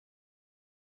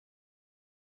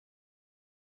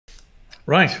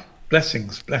Right.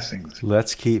 Blessings, blessings.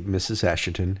 Let's keep Mrs.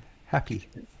 Ashington happy.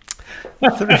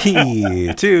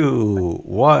 3, 2,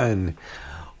 1.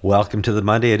 Welcome to the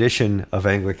Monday edition of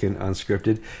Anglican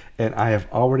Unscripted. And I have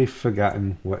already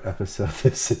forgotten what episode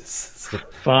this is.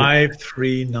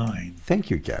 539.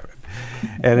 Thank you, Kevin.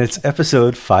 And it's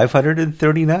episode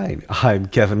 539. I'm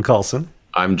Kevin Carlson.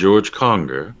 I'm George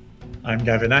Conger. I'm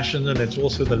Gavin Ashton, and it's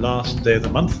also the last day of the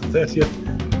month,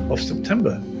 30th of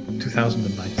September,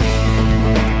 2019.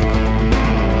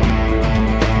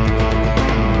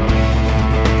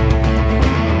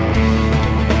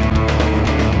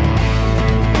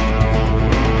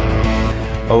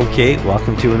 Okay,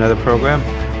 welcome to another program.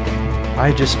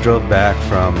 I just drove back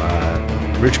from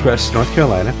Ridgecrest, North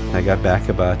Carolina. I got back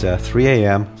about 3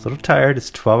 a.m. A little tired. It's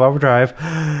a 12-hour drive.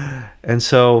 And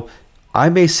so I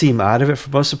may seem out of it for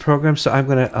most of the program, so I'm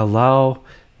going to allow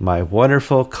my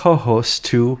wonderful co-host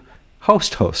to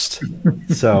host.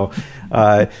 So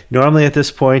normally at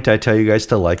this point, I tell you guys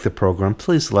to like the program.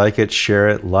 Please like it, share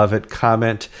it, love it,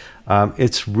 comment.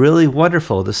 It's really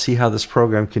wonderful to see how this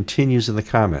program continues in the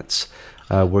comments.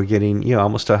 We're getting,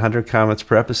 almost 100 comments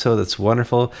per episode. That's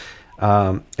wonderful.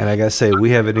 And I got to say,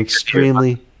 we have an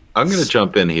extremely I'm going to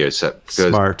jump in here, Seth, because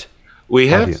smart we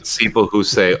have audience. People who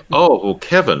say, oh, well,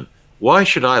 Kevin, why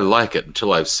should I like it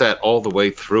until I've sat all the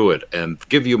way through it and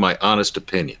give you my honest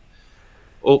opinion?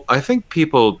 Well, I think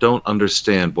people don't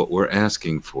understand what we're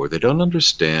asking for. They don't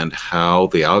understand how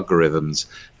the algorithms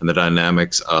and the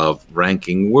dynamics of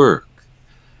ranking work.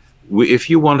 If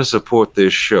you want to support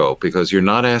this show, because you're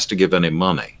not asked to give any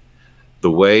money,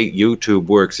 the way YouTube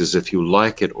works is if you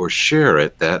like it or share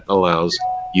it, that allows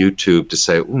YouTube to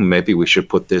say, maybe we should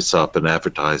put this up and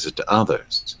advertise it to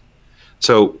others.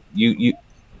 So you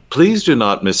please do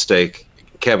not mistake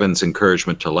Kevin's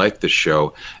encouragement to like the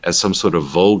show as some sort of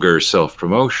vulgar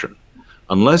self-promotion.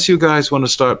 Unless you guys want to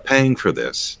start paying for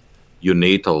this, you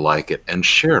need to like it and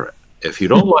share it. If you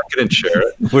don't like it and share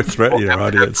it, we're threatening our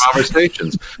audience.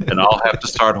 Conversations, and I'll have to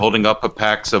start holding up a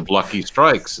packs of Lucky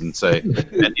Strikes and say, and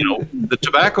the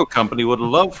tobacco company would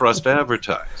love for us to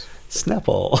advertise.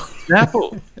 Snapple.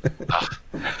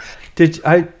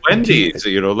 Wendy's,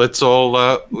 let's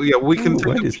all, we can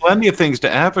think of plenty of things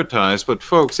to advertise, but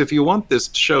folks, if you want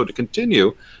this show to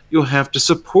continue, you have to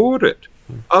support it.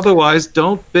 Otherwise,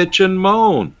 don't bitch and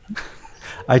moan.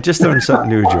 I just learned something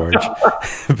new, George.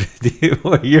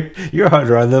 You're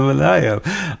harder on them than I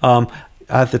am.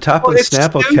 At the top of the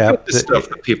Snapple cap, the stuff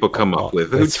that people come up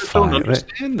with, who just don't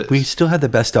understand this. We still have the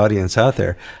best audience out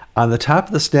there. On the top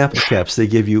of the Snapple caps, they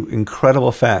give you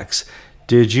incredible facts.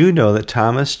 Did you know that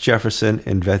Thomas Jefferson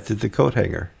invented the coat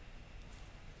hanger?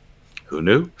 Who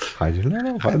knew? I did not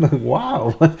know. I'm like,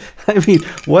 wow. I mean,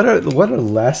 what a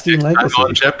lasting legacy. I'm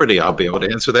on Jeopardy. I'll be able to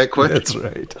answer that question. That's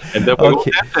right. And then we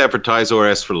won't have to advertise or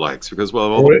ask for likes because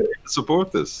we'll all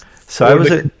support this. So I was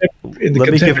let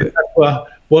me give it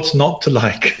what's not to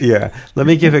like. Yeah, let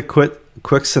me give a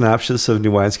quick synopsis of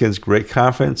New Wineskins' great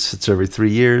conference. It's every 3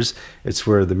 years. It's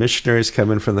where the missionaries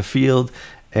come in from the field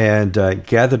and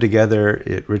gather together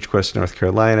at Ridgecrest, North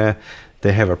Carolina.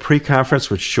 They have a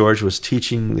pre-conference, which George was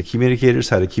teaching the communicators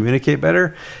how to communicate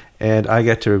better. And I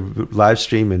got to live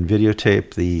stream and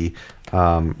videotape the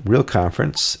real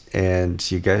conference.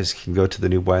 And you guys can go to the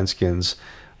New Wineskins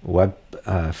web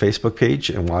Facebook page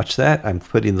and watch that. I'm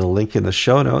putting the link in the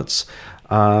show notes.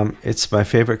 It's my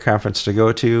favorite conference to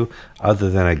go to, other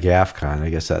than a GAFCON.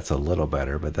 I guess that's a little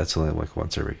better, but that's only like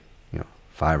once every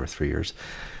 5 or 3 years.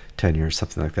 10 years,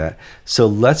 something like that. So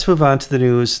let's move on to the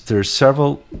news. There's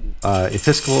several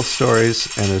Episcopal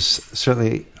stories, and there's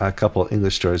certainly a couple of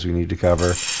English stories we need to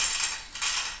cover.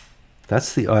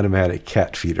 That's the automatic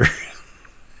cat feeder.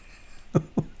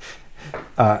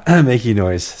 Making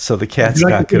noise. So the cat's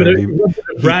not going to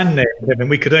be... brand name, and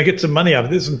we could get some money out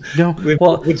of this. And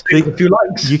a few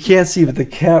likes. You can't see, but the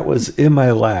cat was in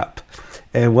my lap.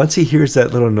 And once he hears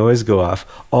that little noise go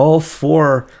off, all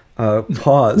four...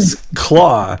 paws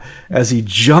claw as he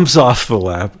jumps off the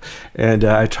lap, and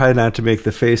I try not to make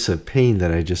the face of pain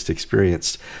that I just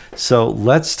experienced. So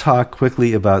let's talk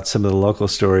quickly about some of the local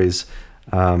stories.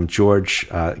 George,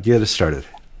 get us started.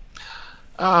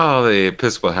 Oh, the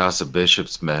Episcopal House of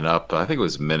Bishops met up. I think it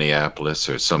was Minneapolis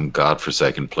or some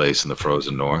godforsaken place in the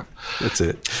frozen north. That's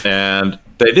it. And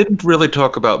they didn't really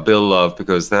talk about Bill Love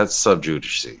because that's sub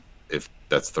judice, if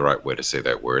that's the right way to say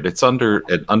that word. It's under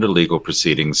legal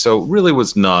proceedings, so it really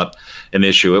was not an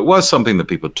issue. It was something that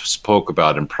people spoke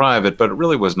about in private, but it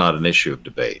really was not an issue of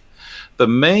debate. The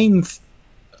main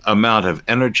amount of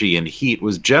energy and heat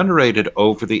was generated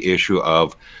over the issue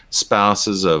of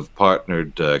spouses of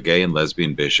partnered gay and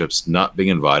lesbian bishops not being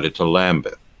invited to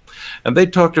Lambeth. And they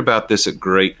talked about this at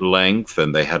great length,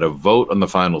 and they had a vote on the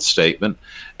final statement.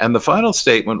 And the final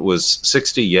statement was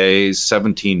 60 yeas,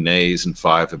 17 nays, and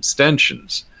 5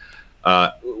 abstentions,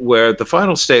 where the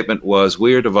final statement was,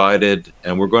 we are divided,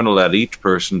 and we're going to let each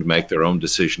person make their own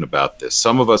decision about this.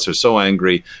 Some of us are so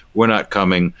angry, we're not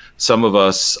coming. Some of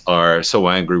us are so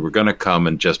angry, we're going to come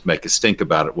and just make a stink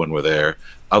about it when we're there.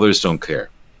 Others don't care.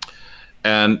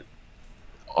 And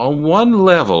on one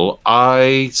level,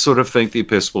 I sort of think the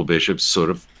Episcopal bishops sort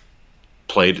of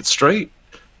played it straight.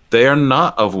 They are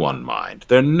not of one mind.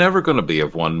 They're never going to be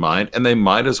of one mind, and they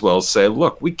might as well say,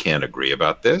 look, we can't agree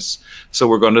about this, so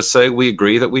we're going to say we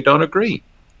agree that we don't agree,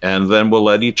 and then we'll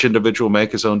let each individual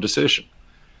make his own decision.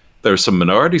 There are some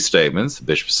minority statements. The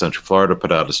Bishop of Central Florida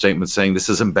put out a statement saying this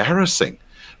is embarrassing.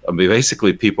 I mean,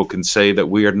 basically, people can say that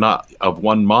we are not of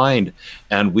one mind,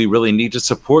 and we really need to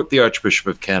support the Archbishop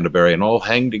of Canterbury and all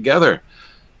hang together.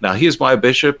 Now, he is my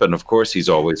bishop, and of course, he's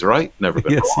always right, never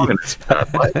been wrong in his entire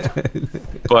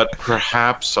life. But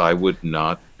perhaps I would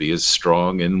not be as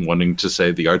strong in wanting to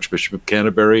say the Archbishop of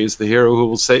Canterbury is the hero who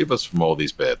will save us from all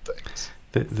these bad things.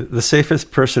 The safest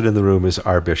person in the room is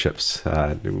our bishops.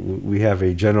 We have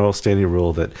a general standing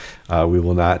rule that we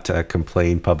will not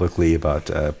complain publicly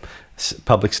about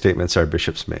public statements our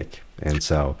bishops make. And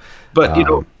so, but you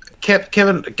know,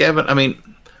 Gavin, I mean,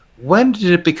 when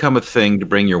did it become a thing to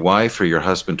bring your wife or your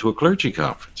husband to a clergy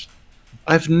conference?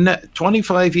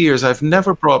 25 years, I've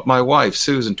never brought my wife,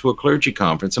 Susan, to a clergy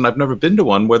conference, and I've never been to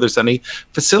one where there's any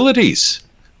facilities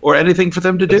or anything for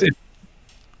them to do.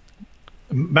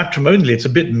 Matrimonially, it's a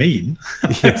bit mean.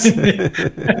 Yes.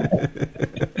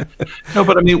 No,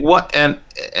 but I mean, what, and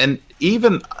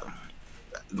even,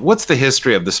 what's the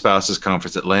history of the Spouses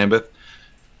Conference at Lambeth?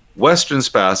 Western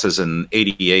spouses in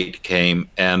 88 came,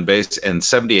 and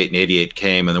 78 and 88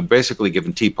 came, and they were basically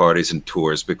given tea parties and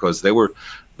tours because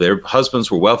their husbands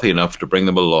were wealthy enough to bring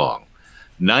them along.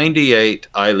 98,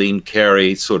 Eileen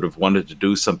Carey sort of wanted to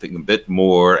do something a bit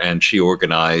more, and she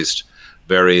organized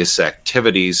various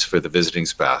activities for the visiting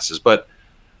spouses.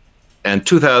 And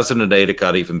 2008, it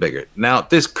got even bigger. Now,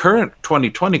 this current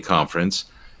 2020 conference,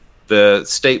 the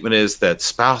statement is that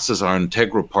spouses are an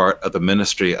integral part of the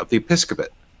ministry of the episcopate.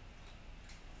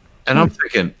 And I'm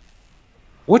thinking,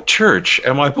 what church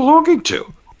am I belonging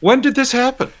to? When did this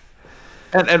happen?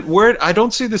 And where, I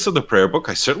don't see this in the prayer book.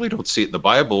 I certainly don't see it in the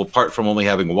Bible, apart from only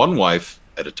having one wife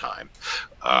at a time.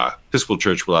 Episcopal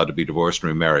Church allowed to be divorced and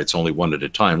remarried. It's only one at a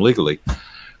time legally.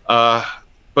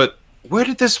 But where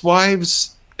did this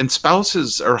wives and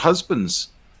spouses or husbands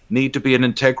need to be an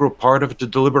integral part of the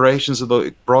deliberations of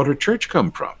the broader church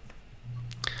come from?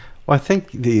 Well, I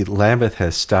think the Lambeth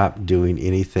has stopped doing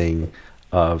anything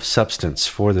of substance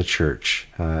for the church,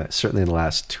 certainly in the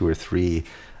last 2 or 3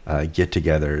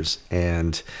 get-togethers,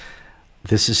 and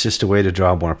this is just a way to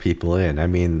draw more people in. I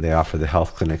mean, they offer the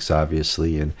health clinics,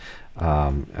 obviously, and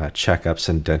checkups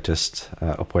and dentist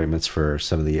appointments for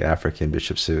some of the African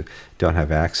bishops who don't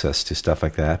have access to stuff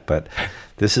like that, but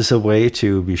this is a way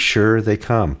to be sure they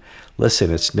come.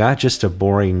 Listen, it's not just a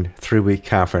boring 3-week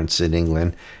conference in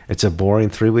England. It's a boring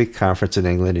 3-week conference in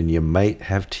England, and you might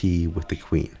have tea with the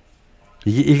Queen.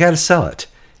 You got to sell it.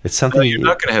 It's something. No, you're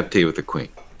not going to have tea with the Queen.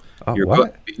 Oh,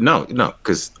 what? No,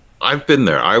 because I've been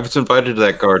there. I was invited to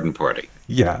that garden party.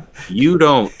 Yeah. You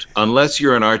don't, unless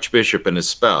you're an archbishop and his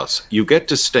spouse, you get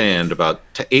to stand about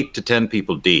 8 to 10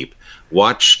 people deep,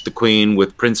 watch the Queen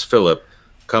with Prince Philip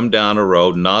come down a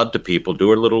road, nod to people,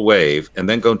 do a little wave, and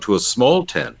then go to a small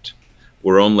tent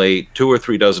where only 2 or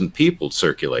 3 dozen people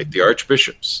circulate, the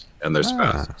archbishops and their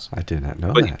spouses. I did not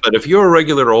know that. But if you're a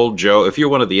regular old Joe, if you're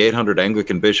one of the 800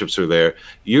 Anglican bishops who are there,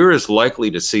 you're as likely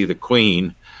to see the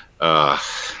Queen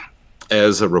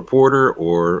as a reporter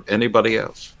or anybody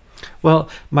else. Well,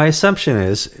 my assumption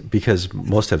is, because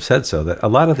most have said so, that a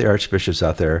lot of the archbishops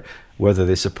out there, whether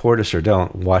they support us or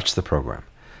don't, watch the program.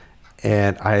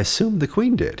 And I assume the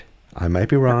Queen did. I might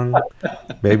be wrong.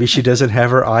 Maybe she doesn't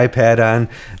have her iPad on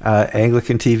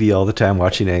Anglican TV all the time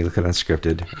watching Anglican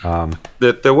Unscripted.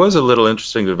 There was a little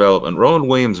interesting development. Rowan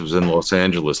Williams was in Los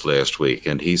Angeles last week,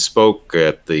 and he spoke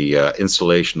at the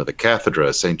installation of the cathedra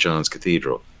at St. John's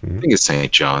Cathedral. I think it's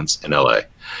St. John's in L.A.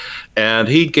 And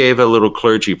he gave a little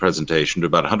clergy presentation to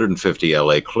about 150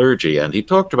 L.A. clergy, and he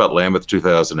talked about Lambeth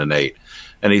 2008.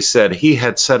 And he said he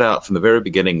had set out from the very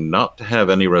beginning not to have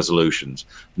any resolutions,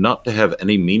 not to have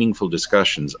any meaningful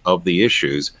discussions of the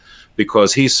issues,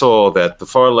 because he saw that the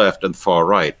far left and the far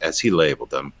right, as he labeled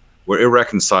them, were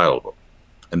irreconcilable.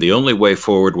 And the only way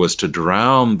forward was to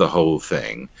drown the whole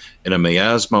thing in a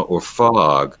miasma or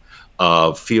fog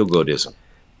of feel-goodism.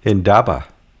 In Daba.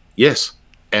 Yes.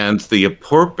 And the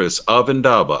purpose of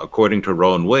Indaba, according to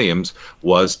Rowan Williams,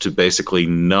 was to basically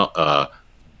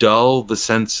dull the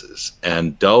senses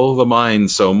and dull the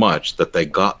mind so much that they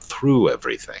got through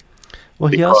everything. Well,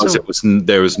 Because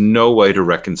there was no way to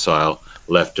reconcile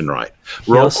left and right.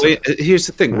 Here's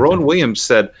the thing. Rowan Williams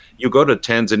said, you go to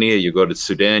Tanzania, you go to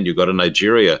Sudan, you go to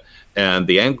Nigeria, and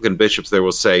the Anglican bishops there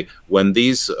will say, when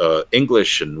these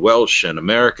English and Welsh and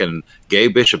American gay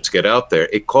bishops get out there,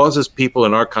 it causes people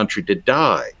in our country to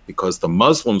die because the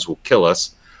Muslims will kill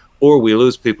us, or we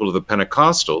lose people to the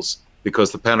Pentecostals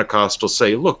because the Pentecostals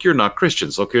say, look, you're not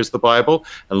Christians. Look, here's the Bible,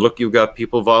 and look, you've got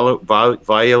people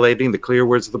violating the clear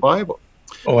words of the Bible.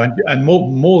 Oh, and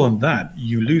more than that,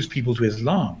 you lose people to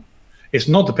Islam. It's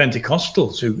not the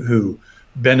Pentecostals who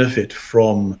benefit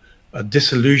from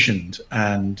disillusioned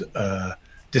and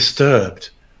disturbed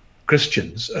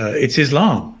Christians. It's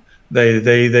Islam.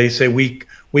 They say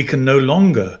we can no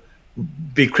longer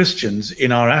be Christians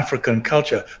in our African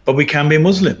culture, but we can be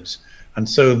Muslims. And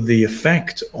so the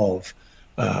effect of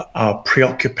our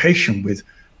preoccupation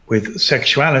with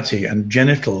sexuality and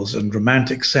genitals and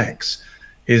romantic sex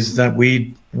is that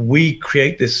we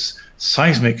create this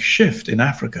seismic shift in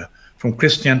Africa from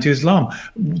Christianity to Islam,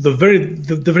 the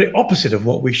very opposite of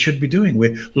what we should be doing.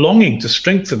 We're longing to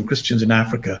strengthen Christians in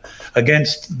Africa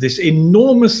against this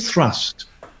enormous thrust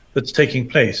that's taking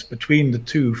place between the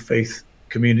two faith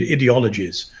community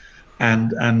ideologies,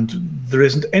 and there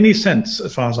isn't any sense,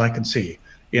 as far as I can see,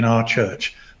 in our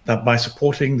church that by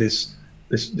supporting this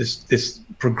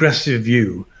progressive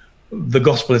view, the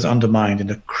gospel is undermined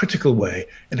in a critical way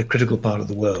in a critical part of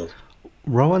the world.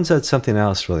 Rowan said something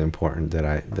else really important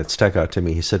that stuck out to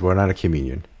me. He said, we're not a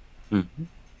communion. Mm-hmm.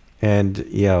 And,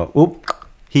 you know,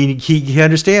 he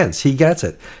understands. He gets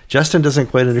it. Justin doesn't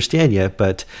quite understand yet,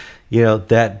 but, you know,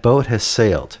 that boat has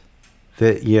sailed.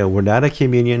 That, you know, we're not a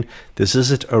communion. This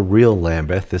isn't a real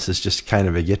Lambeth. This is just kind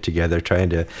of a get-together trying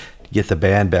to get the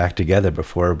band back together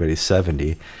before everybody's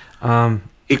 70.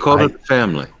 He called it a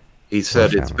family. He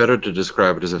said it's better to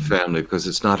describe it as a family because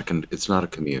it's not a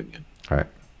communion. All right.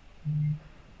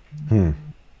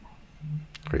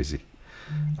 Crazy.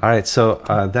 All right, so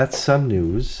that's some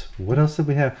news. What else did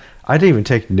we have? I didn't even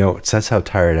take notes. That's how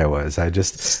tired I was. I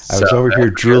was over here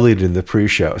drooling in the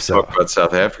pre-show. So talk about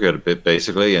South Africa a bit,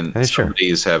 basically, and somebody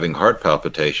is having heart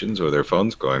palpitations or their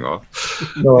phone's going off.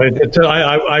 No,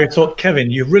 I thought,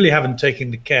 Kevin, you really haven't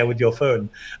taken the care with your phone.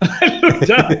 I looked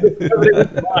down. It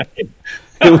was mine.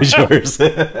 It was yours.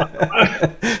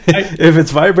 If it's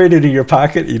vibrated in your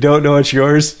pocket, you don't know it's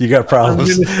yours, you got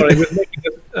problems. I'm really sorry. It was making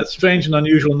a strange and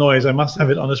unusual noise. I must have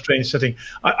it on a strange setting.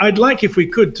 I'd like, if we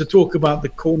could, to talk about the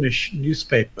Cornish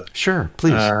newspaper. Sure,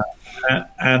 please.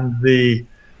 And the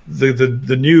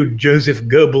new Joseph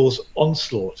Goebbels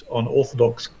onslaught on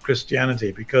Orthodox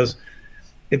Christianity, because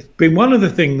it's been one of the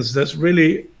things that's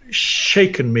really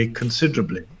shaken me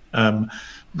considerably.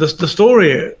 The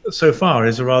story so far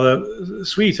is a rather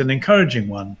sweet and encouraging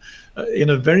one. In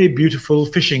a very beautiful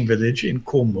fishing village in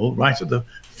Cornwall, right at the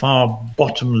far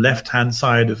bottom left-hand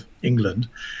side of England,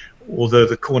 although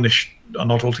the Cornish are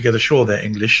not altogether sure they're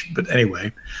English, but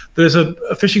anyway, there's a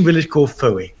fishing village called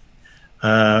Fowey,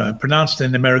 pronounced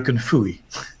in American Fooey.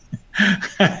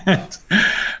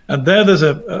 and there's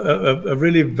a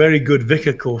really very good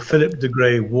vicar called Philip de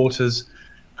Grey Waters.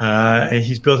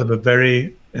 He's built up a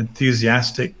very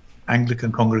enthusiastic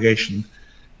Anglican congregation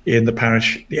in the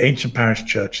parish, the ancient parish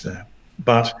church there.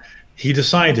 But he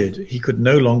decided he could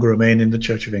no longer remain in the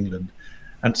Church of England.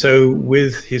 And so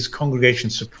with his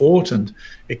congregation's support, and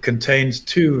it contains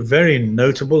two very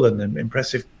notable and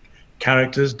impressive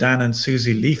characters, Dan and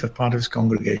Susie Leaf, are part of his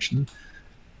congregation.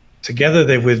 Together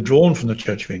they've withdrawn from the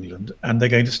Church of England, and they're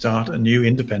going to start a new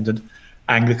independent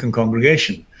Anglican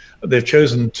congregation. They've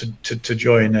chosen to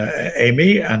join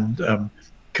Amy, and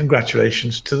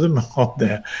congratulations to them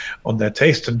on their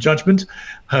taste and judgment.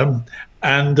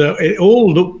 And it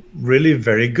all looked really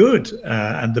very good,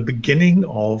 and the beginning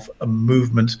of a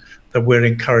movement that we're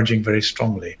encouraging very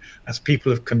strongly as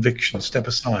people of conviction step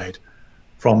aside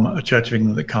from a Church of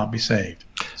England that can't be saved.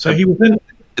 So he was then.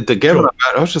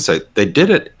 I was just say they did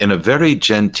it in a very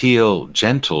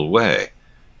gentle way.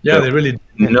 Yeah, they really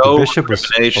did. No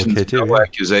discriminations, no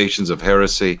accusations of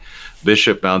heresy.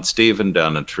 Bishop Mount Stephen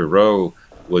down in Truro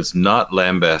was not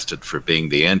lambasted for being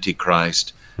the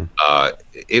Antichrist.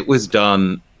 It was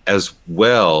done as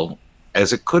well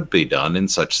as it could be done in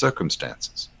such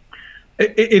circumstances.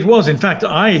 It was. In fact,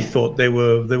 I thought they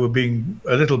were being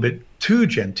a little bit too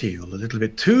genteel, a little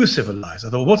bit too civilized.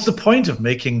 I thought, what's the point of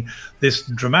making this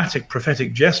dramatic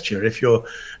prophetic gesture if you're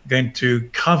going to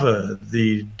cover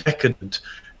the decadent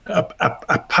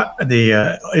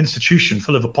the institution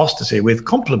full of apostasy with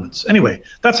compliments. Anyway,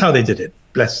 that's how they did it.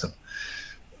 Bless them.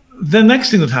 The next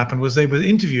thing that happened was they were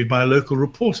interviewed by a local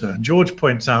reporter, and George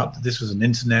points out that this was an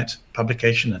internet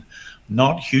publication and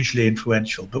not hugely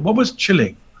influential. But what was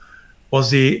chilling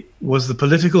was the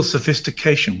political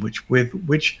sophistication with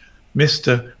which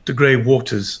Mr. de Grey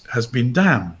Waters has been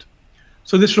damned.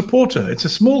 So this reporter, it's a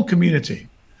small community,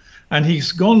 and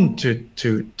he's gone to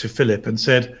Philip and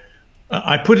said,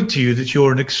 I put it to you that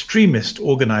you're an extremist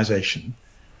organization,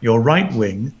 you're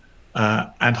right-wing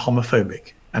and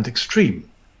homophobic and extreme.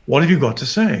 What have you got to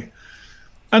say?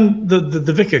 And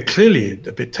the vicar, clearly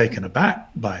a bit taken aback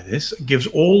by this, gives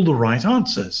all the right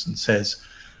answers and says,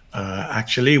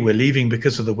 actually, we're leaving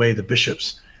because of the way the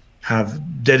bishops have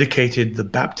dedicated the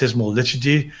baptismal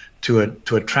liturgy to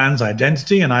a trans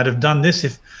identity, and I'd have done this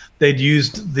if they'd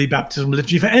used the baptismal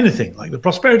liturgy for anything, like the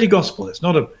prosperity gospel. It's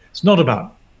not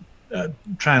about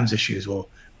trans issues or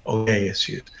gay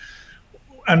issues.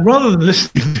 And rather than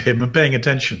listening to him and paying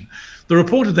attention, the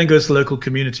reporter then goes to the local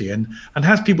community and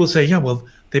has people say, yeah, well,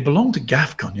 they belong to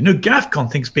GAFCON. You know,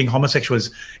 GAFCON thinks being homosexual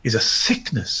is a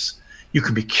sickness you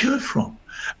can be cured from.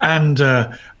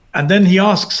 And then he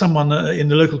asks someone in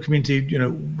the local community, you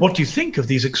know, what do you think of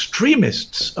these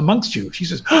extremists amongst you? She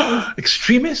says, oh,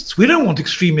 extremists? We don't want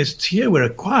extremists here. We're a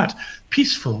quiet,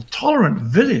 peaceful, tolerant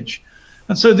village.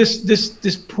 And so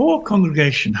this poor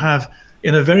congregation have,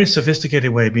 in a very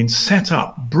sophisticated way, been set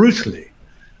up brutally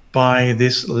by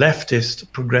this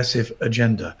leftist progressive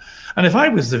agenda. And if I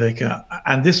was the vicar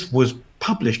and this was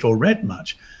published or read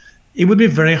much, it would be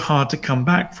very hard to come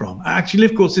back from. Actually,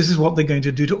 of course, this is what they're going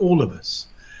to do to all of us.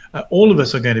 All of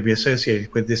us are going to be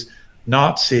associated with this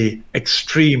Nazi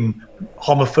extreme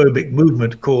homophobic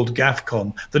movement called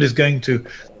GAFCON that is going to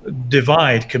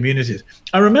divide communities.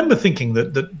 I remember thinking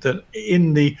that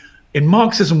in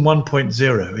Marxism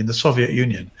 1.0 in the Soviet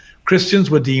Union, Christians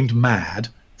were deemed mad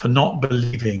for not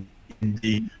believing in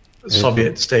the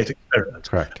Soviet state experiment.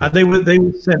 Correct. And they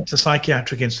were sent to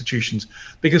psychiatric institutions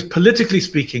because, politically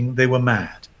speaking, they were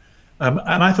mad. And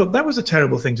I thought that was a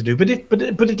terrible thing to do. But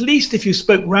at least if you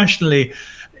spoke rationally,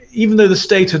 even though the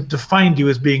state had defined you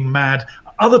as being mad,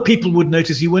 other people would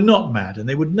notice you were not mad, and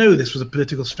they would know this was a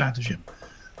political stratagem.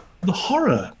 The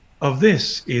horror of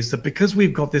this is that because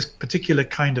we've got this particular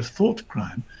kind of thought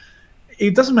crime,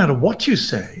 it doesn't matter what you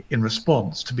say in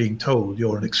response to being told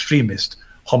you're an extremist,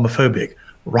 homophobic,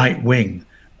 right-wing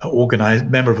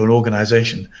member of an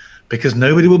organization, because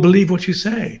nobody will believe what you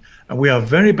say. And we are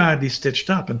very badly stitched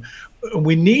up. And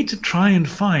we need to try and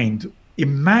find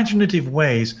imaginative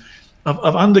ways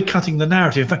of undercutting the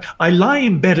narrative. In fact, I lie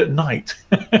in bed at night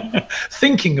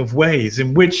thinking of ways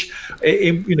in which,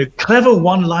 you know, clever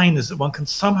one-liners that one can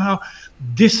somehow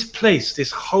displace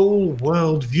this whole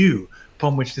world view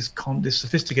upon which this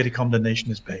sophisticated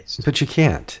condemnation is based. But you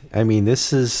can't. I mean,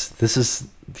 this is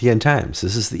the end times.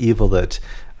 This is the evil that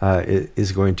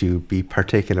is going to be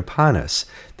partaken upon us.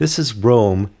 This is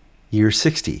Rome, year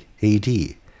 60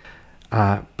 AD.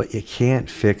 But you can't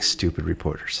fix stupid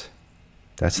reporters.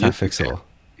 That's not fixable.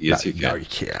 Yes, you can. No, you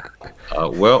can't.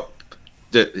 Well,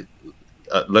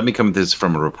 let me come at this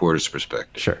from a reporter's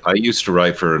perspective. Sure. I used to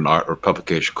write for an art or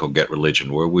publication called Get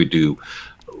Religion, where we do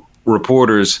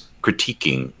reporters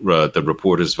critiquing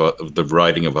the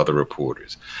writing of other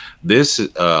reporters. This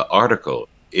article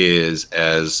is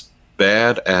as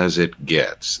bad as it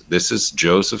gets. This is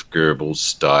Joseph Goebbels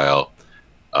style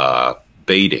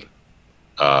baiting,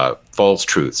 false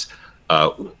truths.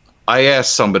 I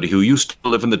asked somebody who used to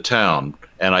live in the town,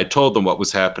 and I told them what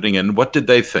was happening, and what did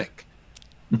they think?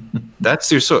 That's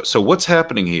their source. So what's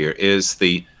happening here is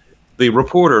the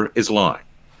reporter is lying.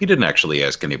 He didn't actually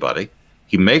ask anybody.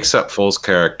 He makes up false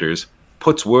characters,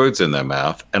 puts words in their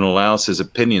mouth, and allows his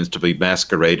opinions to be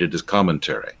masqueraded as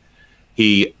commentary.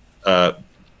 He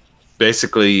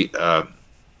basically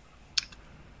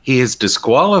he has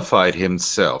disqualified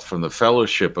himself from the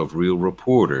fellowship of real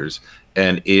reporters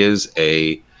and is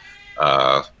a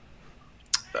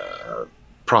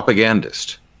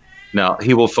propagandist. Now,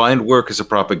 he will find work as a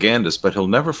propagandist, but he'll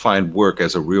never find work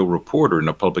as a real reporter in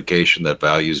a publication that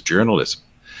values journalism.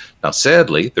 Now,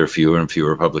 sadly, there are fewer and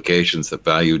fewer publications that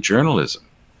value journalism.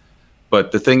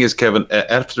 But the thing is, Kevin,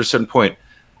 after a certain point,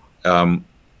 I'll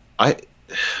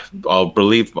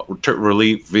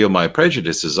reveal my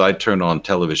prejudices. I turn on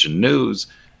television news,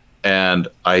 and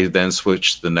I then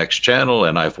switch to the next channel,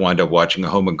 and I wind up watching a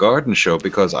home and garden show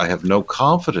because I have no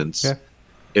confidence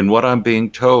in what I'm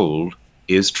being told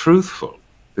is truthful,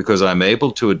 because I'm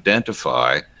able to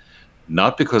identify,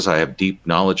 not because I have deep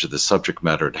knowledge of the subject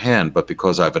matter at hand, but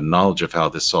because I have a knowledge of how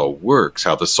this all works,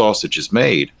 how the sausage is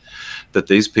made. that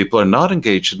these people are not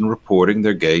engaged in reporting,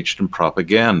 they're engaged in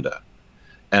propaganda.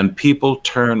 And people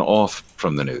turn off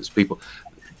from the news.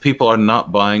 People are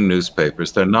not buying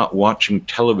newspapers. They're not watching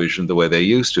television the way they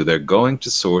used to. They're going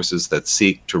to sources that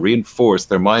seek to reinforce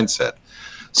their mindset.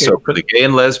 So for the gay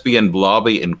and lesbian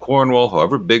lobby in Cornwall,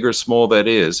 however big or small that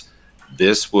is,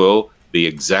 this will be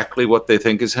exactly what they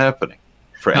think is happening.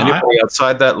 For anybody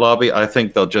outside that lobby, I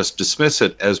think they'll just dismiss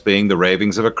it as being the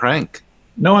ravings of a crank.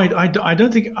 No, I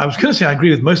don't think. I was going to say I agree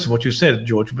with most of what you said,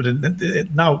 George, but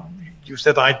now you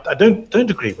said I don't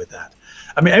agree with that.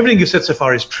 I mean, everything you said so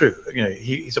far is true. You know,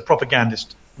 he's a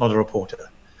propagandist, not a reporter.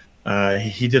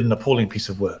 He did an appalling piece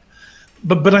of work.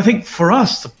 But I think for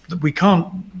us, we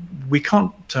can't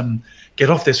get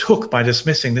off this hook by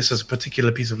dismissing this as a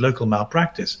particular piece of local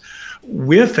malpractice.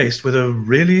 We're faced with a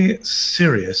really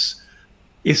serious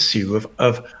issue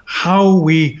of how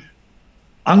we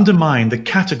undermine the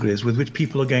categories with which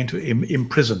people are going to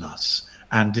imprison us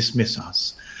and dismiss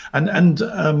us. And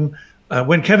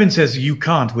when Kevin says you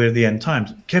can't, we're at the end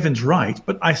times, Kevin's right,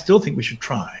 but I still think we should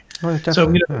try. Well, so,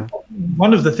 you know,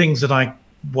 one of the things that I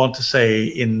want to say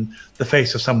in the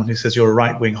face of someone who says you're a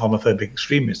right-wing homophobic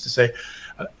extremist, to say,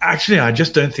 actually, I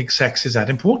just don't think sex is that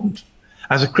important.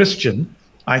 As a Christian,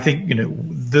 I think, you know,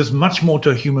 there's much more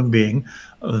to a human being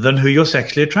than who you're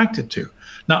sexually attracted to.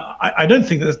 Now, I don't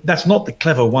think that's not the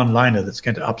clever one-liner that's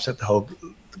going to upset the whole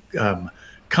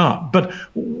cart. But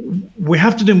we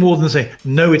have to do more than say,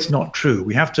 no, it's not true.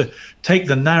 We have to take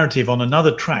the narrative on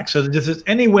another track so that if there's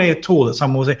any way at all that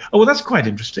someone will say, oh, well, that's quite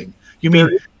interesting. You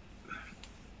mean,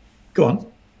 go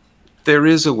on. There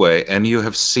is a way, and you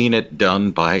have seen it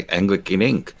done by Anglican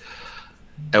Inc.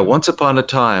 Once upon a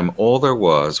time, all there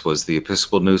was the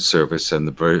Episcopal News Service and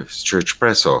the church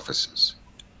press offices.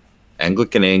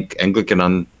 Anglican Inc., Anglican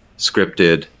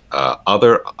Unscripted,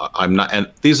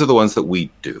 and these are the ones that we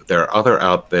do. There are other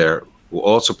out there who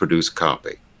also produce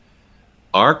copy.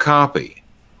 Our copy,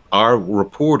 our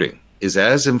reporting, is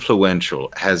as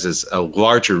influential, has a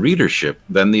larger readership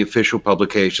than the official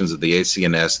publications of the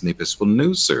ACNS and the Episcopal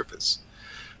News Service.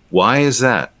 Why is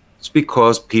that? It's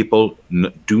because people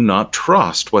do not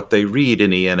trust what they read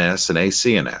in ENS and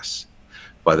ACNS.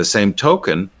 By the same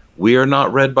token, we are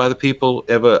not read by the people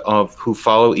who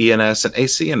follow ENS and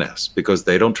ACNS because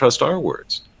they don't trust our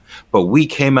words. But we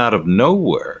came out of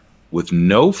nowhere with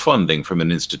no funding from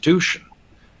an institution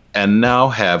and now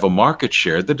have a market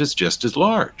share that is just as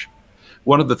large.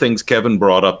 One of the things Kevin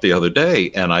brought up the other day,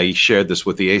 and I shared this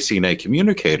with the ACNA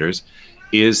communicators,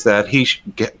 is that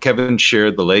Kevin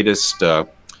shared the latest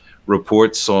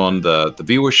reports on the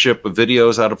viewership of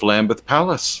videos out of Lambeth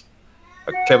Palace.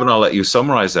 Kevin, I'll let you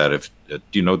summarize that. Do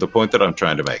you know the point that I'm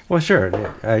trying to make? Well, sure.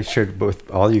 I shared with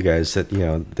all you guys that, you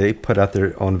know, they put out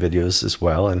their own videos as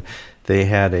well, and they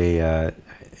had a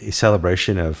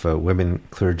celebration of women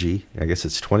clergy. I guess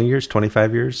it's 20 years,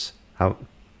 25 years,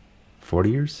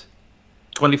 40 years?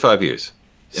 25 years.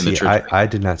 In the church. I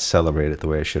did not celebrate it the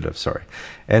way I should have, sorry.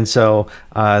 And so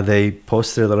they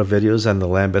post their little videos on the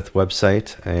Lambeth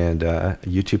website and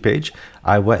YouTube page.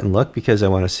 I went and looked because I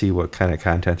want to see what kind of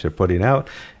content they're putting out.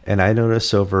 And I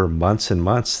noticed over months and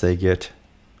months, they get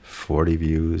 40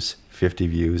 views, 50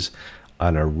 views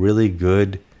on a really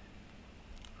good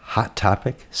hot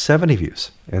topic, 70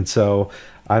 views. And so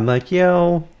I'm like, you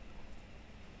know,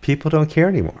 people don't care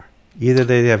anymore. Either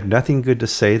they have nothing good to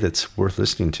say that's worth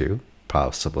listening to,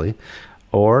 possibly,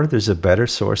 or there's a better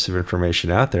source of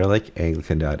information out there like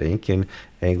Anglican.Inc. and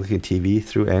Anglican TV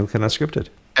through Anglican Unscripted.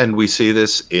 And we see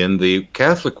this in the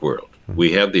Catholic world.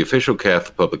 We have the official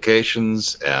Catholic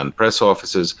publications and press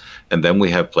offices, and then we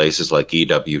have places like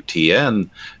EWTN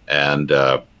and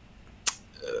the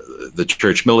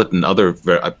Church Militant,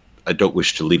 I don't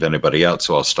wish to leave anybody out,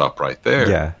 so I'll stop right there,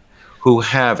 yeah, who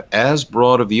have as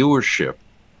broad a viewership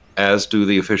as do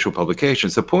the official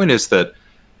publications. The point is that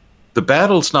the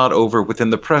battle's not over within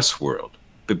the press world,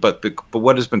 but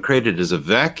what has been created is a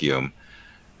vacuum,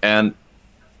 and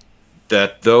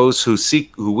that those who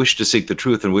wish to seek the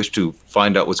truth and wish to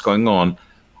find out what's going on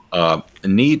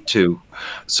need to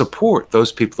support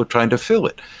those people who are trying to fill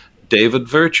it. David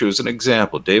Virtue is an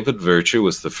example. David Virtue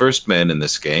was the first man in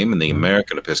this game in the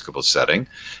American Episcopal setting,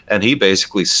 and he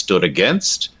basically stood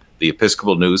against the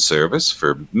Episcopal News Service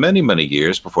for many, many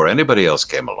years before anybody else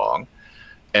came along.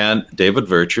 And David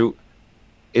Virtue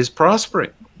is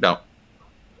prospering. Now,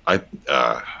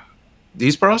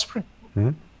 he's prospering.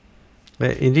 Mm-hmm.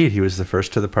 Indeed, he was the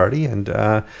first to the party, and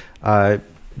I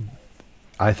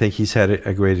think he's had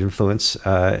a great influence,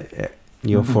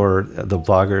 you know, for the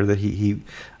blogger that he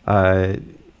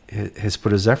has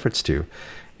put his efforts to.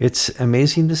 It's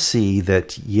amazing to see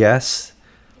that, yes,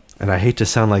 and I hate to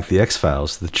sound like the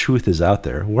X-Files, the truth is out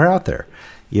there. We're out there.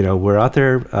 You know, we're out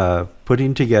there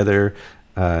putting together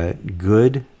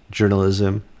good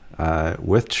journalism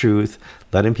with truth,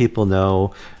 letting people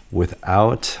know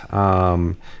without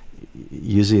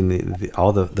using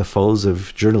all the foes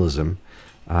of journalism,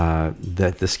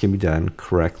 that this can be done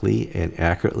correctly and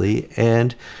accurately,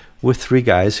 and with three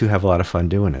guys who have a lot of fun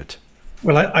doing it.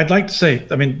 Well, I'd like to say,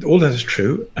 I mean, all that is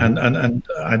true, and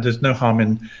there's no harm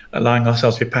in allowing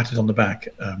ourselves to be patted on the back,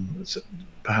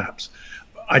 perhaps.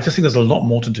 I just think there's a lot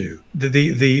more to do.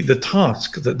 The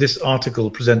task that this article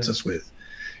presents us with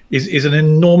is an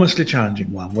enormously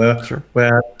challenging one,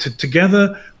 where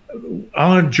together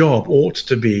our job ought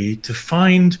to be to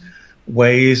find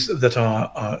ways that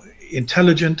are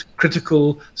intelligent,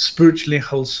 critical, spiritually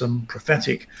wholesome,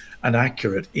 prophetic, and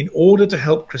accurate, in order to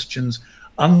help Christians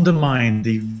undermine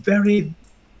the very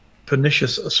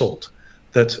pernicious assault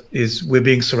that we're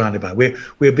being surrounded by.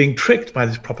 We're being tricked by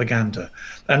this propaganda,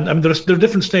 and there are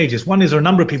different stages. One is there are a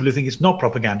number of people who think it's not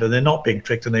propaganda, they're not being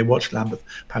tricked, and they watch Lambeth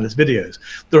Palace videos.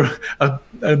 There are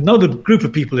another group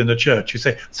of people in the church who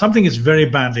say something is very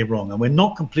badly wrong, and we're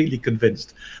not completely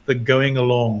convinced that going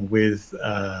along with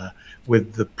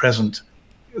the present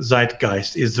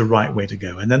zeitgeist is the right way to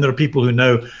go. And then there are people who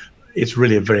know it's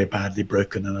really very badly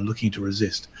broken and are looking to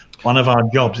resist. One of our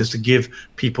jobs is to give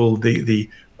people the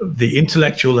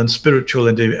intellectual and spiritual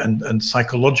and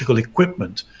psychological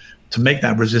equipment to make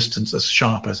that resistance as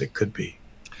sharp as it could be.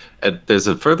 And there's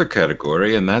a further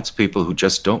category, and that's people who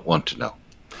just don't want to know.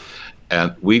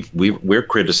 And we're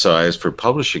criticized for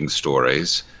publishing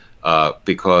stories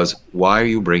because why are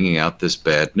you bringing out this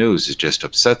bad news? It just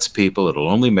upsets people. It'll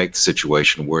only make the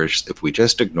situation worse. If we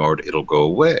just ignore it, it'll go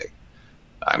away.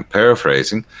 I'm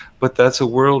paraphrasing, but that's a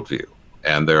worldview.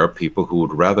 And there are people who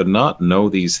would rather not know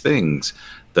these things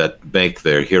that make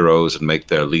their heroes and make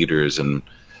their leaders and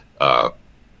have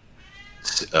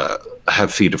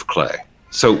feet of clay.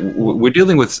 So we're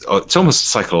dealing with it's almost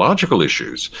psychological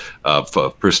issues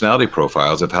of personality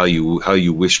profiles of how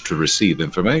you wish to receive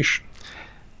information.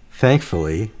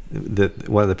 Thankfully,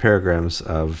 one of the paragrams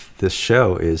of this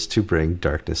show is to bring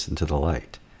darkness into the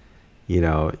light. You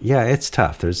know, yeah, it's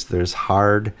tough. There's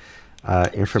hard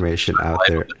information out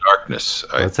there. The darkness.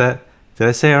 What's that? Did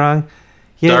I say it wrong?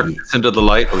 Yeah, darkness into the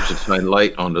light, or to shine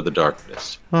light onto the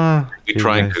darkness. Are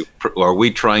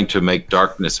we trying to make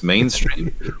darkness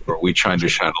mainstream, or are we trying to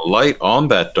shine a light on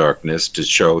that darkness to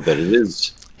show that it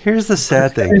is? Here's the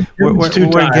sad thing. Where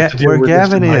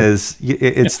Gavin is,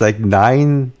 it's like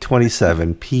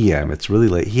 9:27 p.m. It's really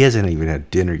late. He hasn't even had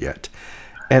dinner yet.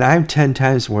 And I'm 10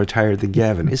 times more tired than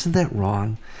Gavin. Isn't that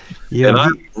wrong? Yeah, and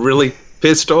I'm really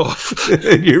pissed off.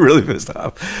 You're really pissed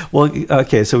off. Well,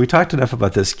 okay, so we talked enough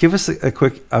about this. Give us a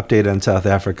quick update on South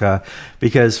Africa,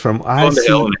 because from I see,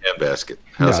 hell in a handbasket.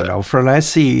 From I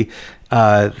see,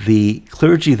 the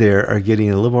clergy there are getting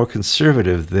a little more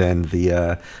conservative than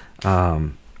the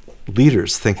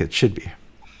leaders think it should be.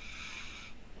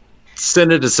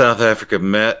 Synod of South Africa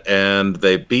met, and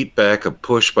they beat back a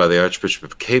push by the Archbishop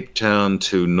of Cape Town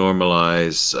to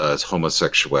normalize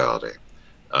homosexuality.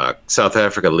 South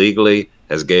Africa legally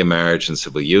has gay marriage and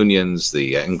civil unions.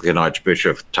 The Anglican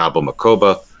Archbishop Thabo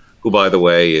Makgoba, who, by the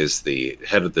way, is the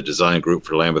head of the design group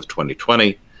for Lambeth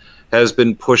 2020, has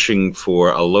been pushing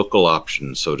for a local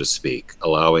option, so to speak,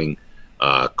 allowing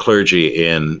clergy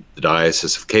in the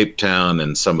Diocese of Cape Town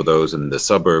and some of those in the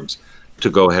suburbs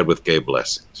to go ahead with gay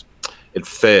blessings. It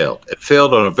failed. It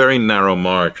failed on a very narrow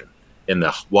margin in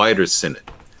the wider synod.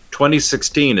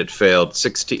 2016, it failed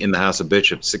in the House of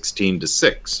Bishops,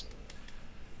 16-6.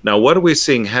 Now, what are we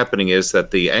seeing happening is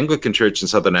that the Anglican Church in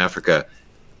Southern Africa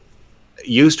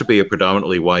used to be a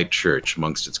predominantly white church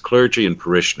amongst its clergy and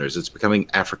parishioners. It's becoming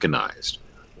Africanized.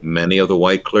 Many of the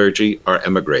white clergy are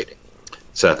emigrating.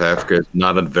 South Africa is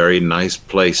not a very nice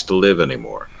place to live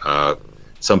anymore.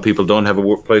 Some people don't have a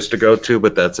workplace to go to,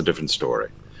 but that's a different story.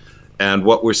 And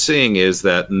what we're seeing is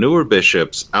that newer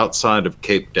bishops outside of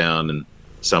Cape Town and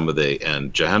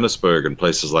Johannesburg and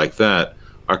places like that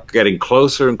are getting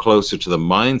closer and closer to the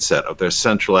mindset of their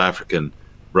Central African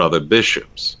brother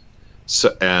bishops.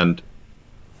 So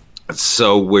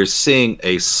we're seeing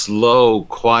a slow,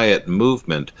 quiet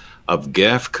movement of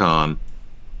GAFCON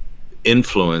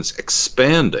influence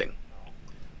expanding,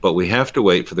 but we have to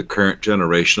wait for the current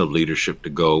generation of leadership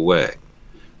to go away.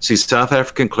 See, South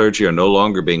African clergy are no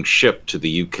longer being shipped to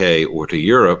the UK or to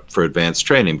Europe for advanced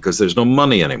training because there's no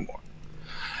money anymore.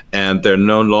 And they're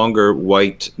no longer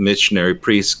white missionary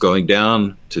priests going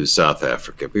down to South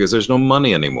Africa because there's no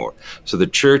money anymore. So the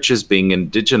church is being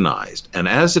indigenized. And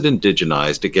as it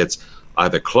indigenized, it gets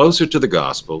either closer to the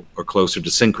gospel or closer to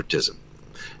syncretism.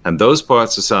 And those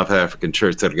parts of South African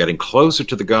church that are getting closer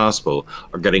to the gospel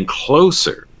are getting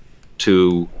closer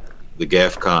to the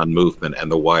GAFCON movement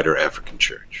and the wider African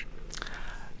church.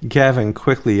 Gavin,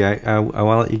 quickly, I want to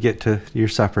let you get to your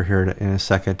supper here in a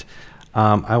second.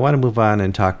 I want to move on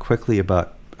and talk quickly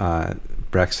about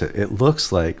Brexit. It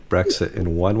looks like Brexit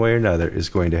in one way or another is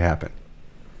going to happen.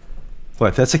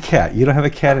 What? That's a cat. You don't have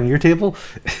a cat on your table?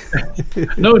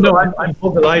 No, I'm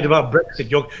all delighted about Brexit.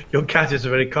 Your cat is a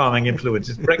very calming influence.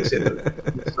 It's Brexit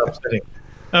that's upsetting.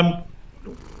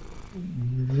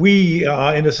 We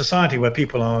are in a society where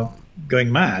people are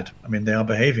going mad. I mean, they are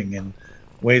behaving in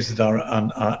ways that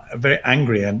are very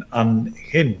angry and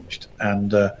unhinged,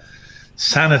 and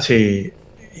sanity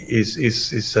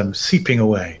is seeping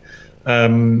away.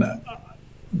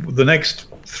 The next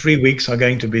 3 weeks are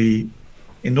going to be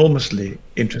enormously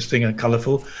interesting and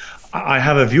colorful. I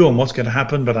have a view on what's going to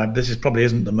happen, but this probably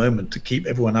isn't the moment to keep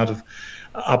everyone out of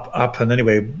up. And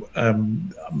anyway,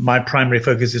 my primary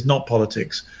focus is not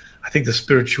politics. I think the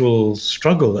spiritual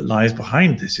struggle that lies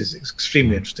behind this is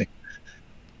extremely interesting.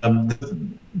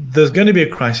 There's going to be a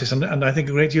crisis, and I think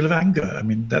a great deal of anger. I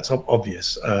mean, that's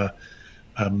obvious.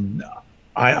 I'm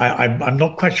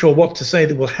not quite sure what to say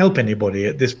that will help anybody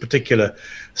at this particular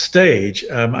stage.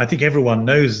 I think everyone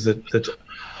knows that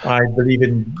I believe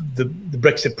in the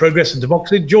Brexit progress and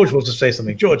democracy. George wants to say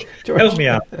something. George, help me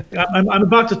out. I'm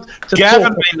about to Gavin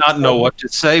talk. may not know what to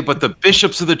say, but the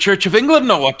bishops of the Church of England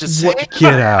know what to say.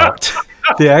 Get out.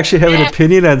 They actually have an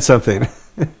opinion on something.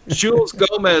 Jules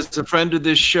Gomez, a friend of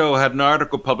this show, had an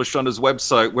article published on his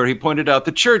website where he pointed out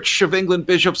the Church of England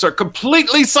bishops are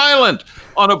completely silent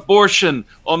on abortion,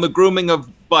 on the grooming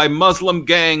by Muslim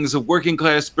gangs of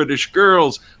working-class British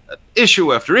girls,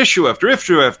 issue after issue after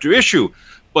issue after issue.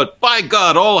 But by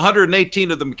God, all 118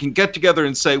 of them can get together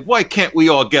and say, why can't we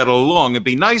all get along and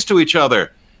be nice to each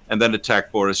other? And then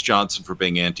attack Boris Johnson for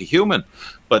being anti-human.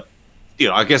 But,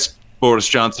 I guess Boris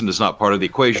Johnson is not part of the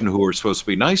equation who we're supposed to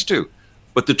be nice to.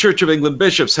 But the Church of England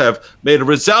bishops have made a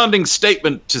resounding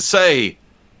statement to say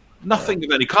nothing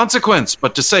of any consequence,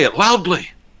 but to say it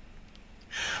loudly.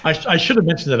 I should have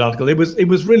mentioned that article. It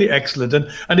was really excellent,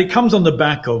 and it comes on the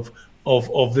back of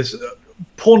this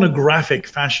pornographic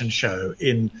fashion show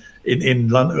in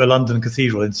London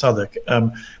Cathedral in Southwark.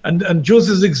 And Jules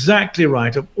is exactly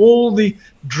right. Of all the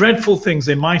dreadful things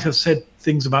they might have said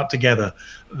things about together,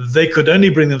 they could only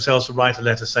bring themselves to write a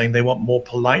letter saying they want more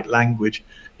polite language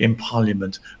in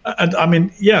Parliament. And I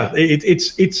mean, yeah,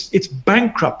 it's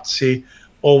bankruptcy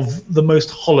of the most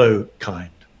hollow kind.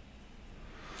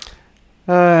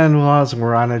 And while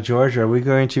we're on it, George, are we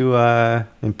going to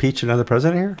impeach another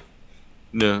president here?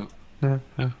 No. No,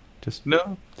 just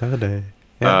no. Another day.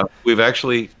 Yeah. We've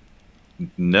actually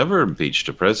never impeached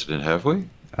a president, have we?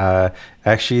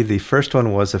 Actually, the first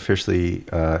one was officially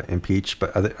impeached,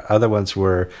 but other ones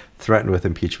were threatened with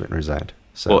impeachment and resigned.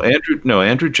 So. Well,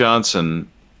 Andrew Johnson,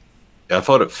 I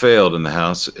thought it failed in the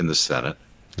House, in the Senate.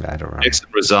 I don't remember. Nixon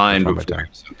resigned before he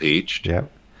was impeached.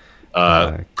 Yep.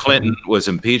 Clinton was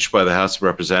impeached by the House of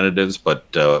Representatives, but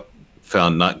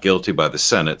found not guilty by the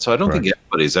Senate. So I don't think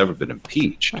anybody's ever been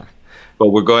impeached. Huh. But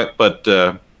we're going. But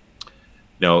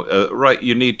right,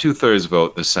 you need 2/3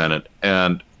 vote in the Senate,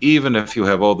 and even if you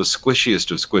have all the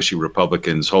squishiest of squishy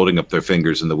Republicans holding up their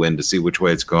fingers in the wind to see which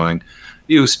way it's going,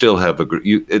 you still have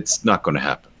it's not going to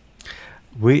happen.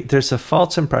 There's a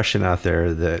false impression out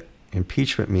there that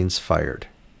impeachment means fired.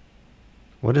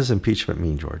 What does impeachment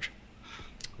mean, George?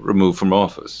 Removed from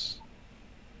office.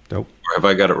 Nope. Or have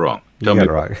I got it wrong? Tell me.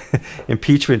 Wrong.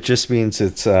 Impeachment just means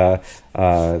it's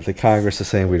the Congress is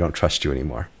saying we don't trust you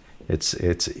anymore.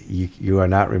 You are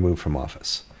not removed from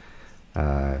office.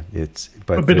 It's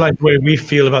a bit like the way we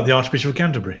feel about the Archbishop of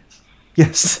Canterbury.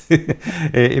 Yes,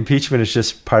 impeachment is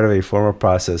just part of a formal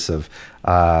process of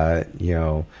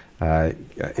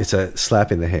it's a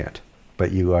slap in the hand,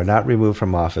 but you are not removed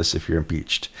from office if you're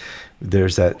impeached.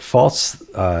 There's that false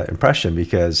impression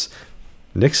because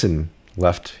Nixon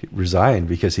resigned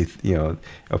because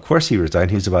of course he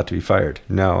resigned. He was about to be fired.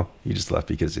 No, he just left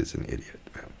because he's an idiot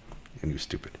and he was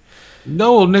stupid.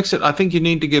 No, Nixon. I think you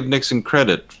need to give Nixon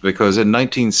credit because in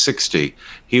 1960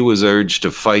 he was urged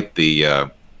to fight the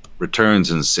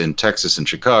returns in Texas and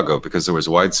Chicago because there was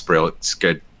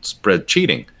widespread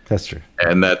cheating. That's true.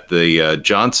 And that the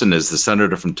Johnson is the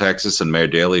senator from Texas and Mayor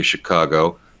Daley of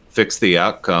Chicago fixed the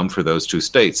outcome for those two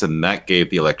states, and that gave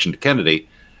the election to Kennedy.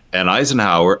 And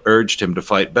Eisenhower urged him to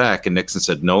fight back, and Nixon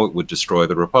said no, it would destroy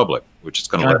the republic, which is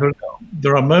going to let it go.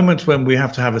 There are moments when we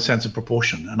have to have a sense of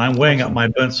proportion, and I'm weighing up my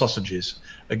burnt sausages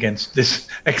against this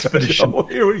expedition. Oh,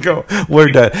 here we go.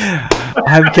 We're done.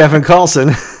 I'm Kevin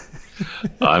Carlson.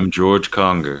 I'm George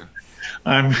Conger.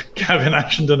 I'm Gavin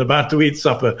Ashenden, about to eat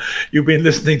supper. You've been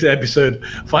listening to episode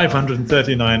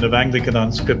 539 of Anglican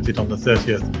Unscripted on the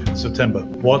 30th September.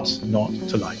 What's not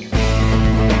to like?